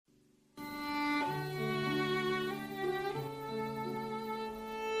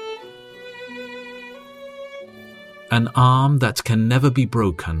An Arm That Can Never Be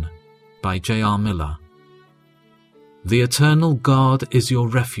Broken by J.R. Miller. The eternal God is your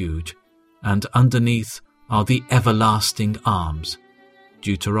refuge, and underneath are the everlasting arms.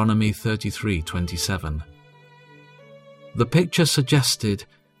 Deuteronomy 33:27. The picture suggested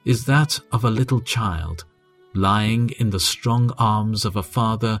is that of a little child lying in the strong arms of a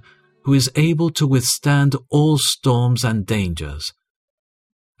father who is able to withstand all storms and dangers.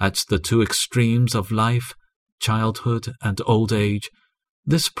 At the two extremes of life, childhood and old age,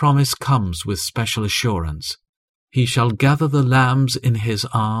 this promise comes with special assurance. He shall gather the lambs in his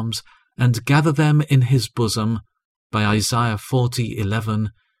arms and gather them in his bosom, by Isaiah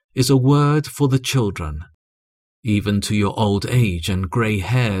 40:11, is a word for the children. Even to your old age and grey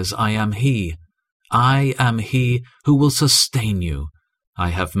hairs I am he. I am he who will sustain you. I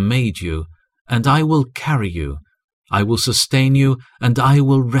have made you, and I will carry you. I will sustain you, and I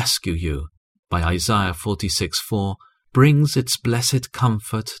will rescue you, by Isaiah 46:4, brings its blessed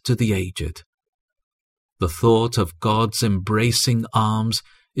comfort to the aged. The thought of God's embracing arms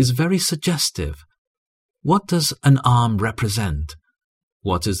is very suggestive. What does an arm represent?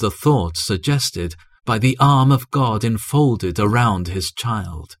 What is the thought suggested by the arm of God enfolded around his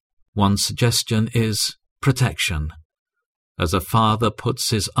child? One suggestion is protection. As a father puts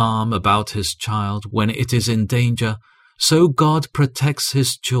his arm about his child when it is in danger, so God protects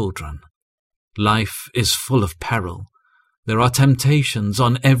his children. Life is full of peril. There are temptations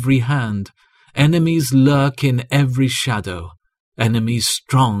on every hand. Enemies lurk in every shadow, enemies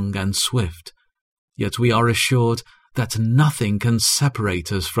strong and swift. Yet we are assured that nothing can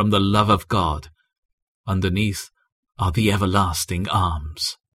separate us from the love of God. Underneath are the everlasting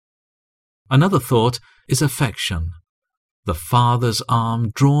arms. Another thought is affection. The father's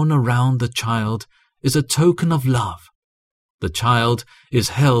arm drawn around the child is a token of love. The child is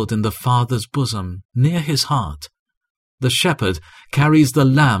held in the father's bosom, near his heart. The shepherd carries the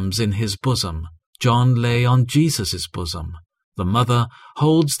lambs in his bosom. John lay on Jesus' bosom. The mother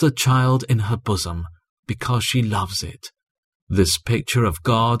holds the child in her bosom because she loves it. This picture of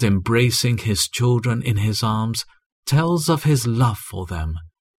God embracing his children in his arms tells of his love for them.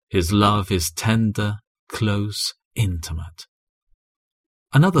 His love is tender, close, intimate.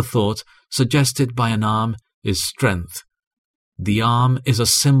 Another thought suggested by an arm is strength. The arm is a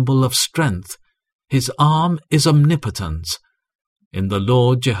symbol of strength. His arm is omnipotence. In the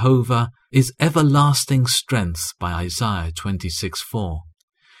Lord Jehovah is everlasting strength, by Isaiah 26:4.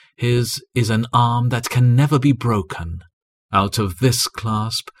 His is an arm that can never be broken. Out of this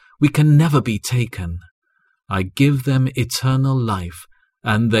clasp we can never be taken. I give them eternal life,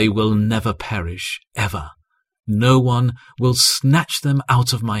 and they will never perish, ever. No one will snatch them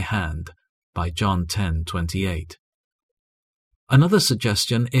out of my hand, by John 10:28. Another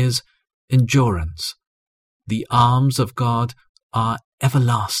suggestion is endurance. The arms of God are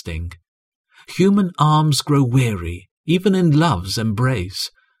everlasting. Human arms grow weary, even in love's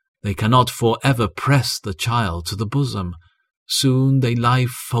embrace. They cannot forever press the child to the bosom. Soon they lie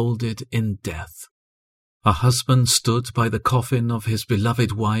folded in death. A husband stood by the coffin of his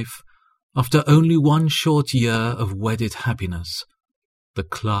beloved wife after only one short year of wedded happiness. The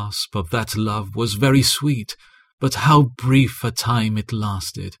clasp of that love was very sweet, but how brief a time it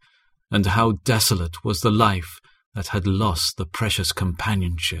lasted, and how desolate was the life that had lost the precious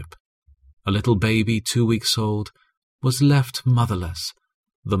companionship. A little baby 2 weeks old was left motherless.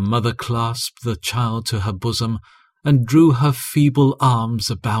 The mother clasped the child to her bosom and drew her feeble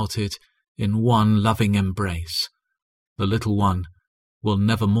arms about it in one loving embrace. The little one will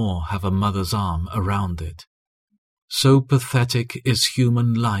never more have a mother's arm around it. So pathetic is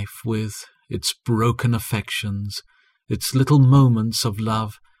human life, with its broken affections, its little moments of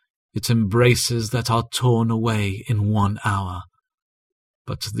love, its embraces that are torn away in 1 hour.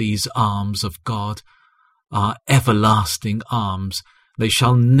 But these arms of God are everlasting arms. They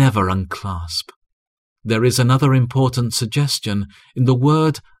shall never unclasp. There is another important suggestion in the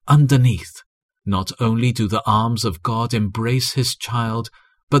word underneath. Not only do the arms of God embrace his child,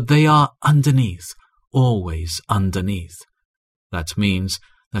 but they are underneath, always underneath. That means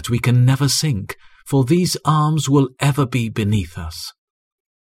that we can never sink, for these arms will ever be beneath us.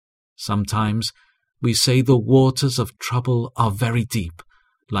 Sometimes we say the waters of trouble are very deep,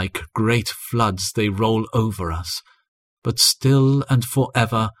 like great floods they roll over us, but still and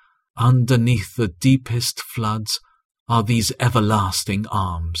forever, underneath the deepest floods, are these everlasting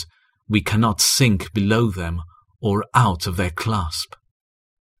arms. We cannot sink below them or out of their clasp.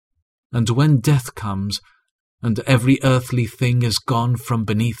 And when death comes, and every earthly thing is gone from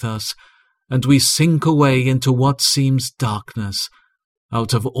beneath us, and we sink away into what seems darkness,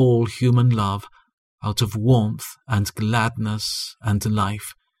 out of all human love, out of warmth and gladness and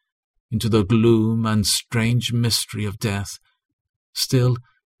life, into the gloom and strange mystery of death, still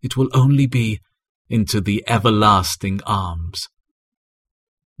it will only be into the everlasting arms.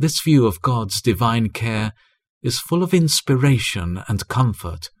 This view of God's divine care is full of inspiration and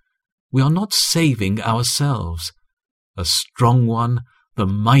comfort. We are not saving ourselves. A strong one, the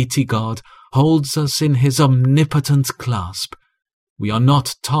mighty God, holds us in his omnipotent clasp. We are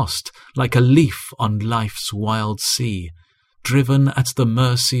not tossed like a leaf on life's wild sea, driven at the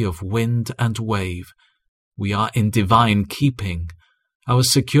mercy of wind and wave. We are in divine keeping. Our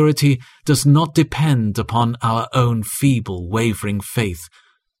security does not depend upon our own feeble, wavering faith,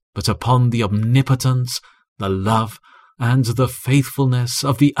 but upon the omnipotence, the love, and the faithfulness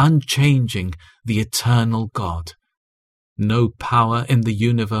of the unchanging, the eternal God. No power in the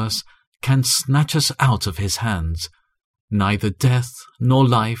universe can snatch us out of his hands. Neither death, nor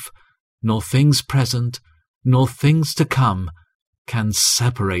life, nor things present, nor things to come can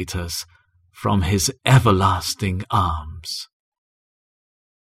separate us from his everlasting arms.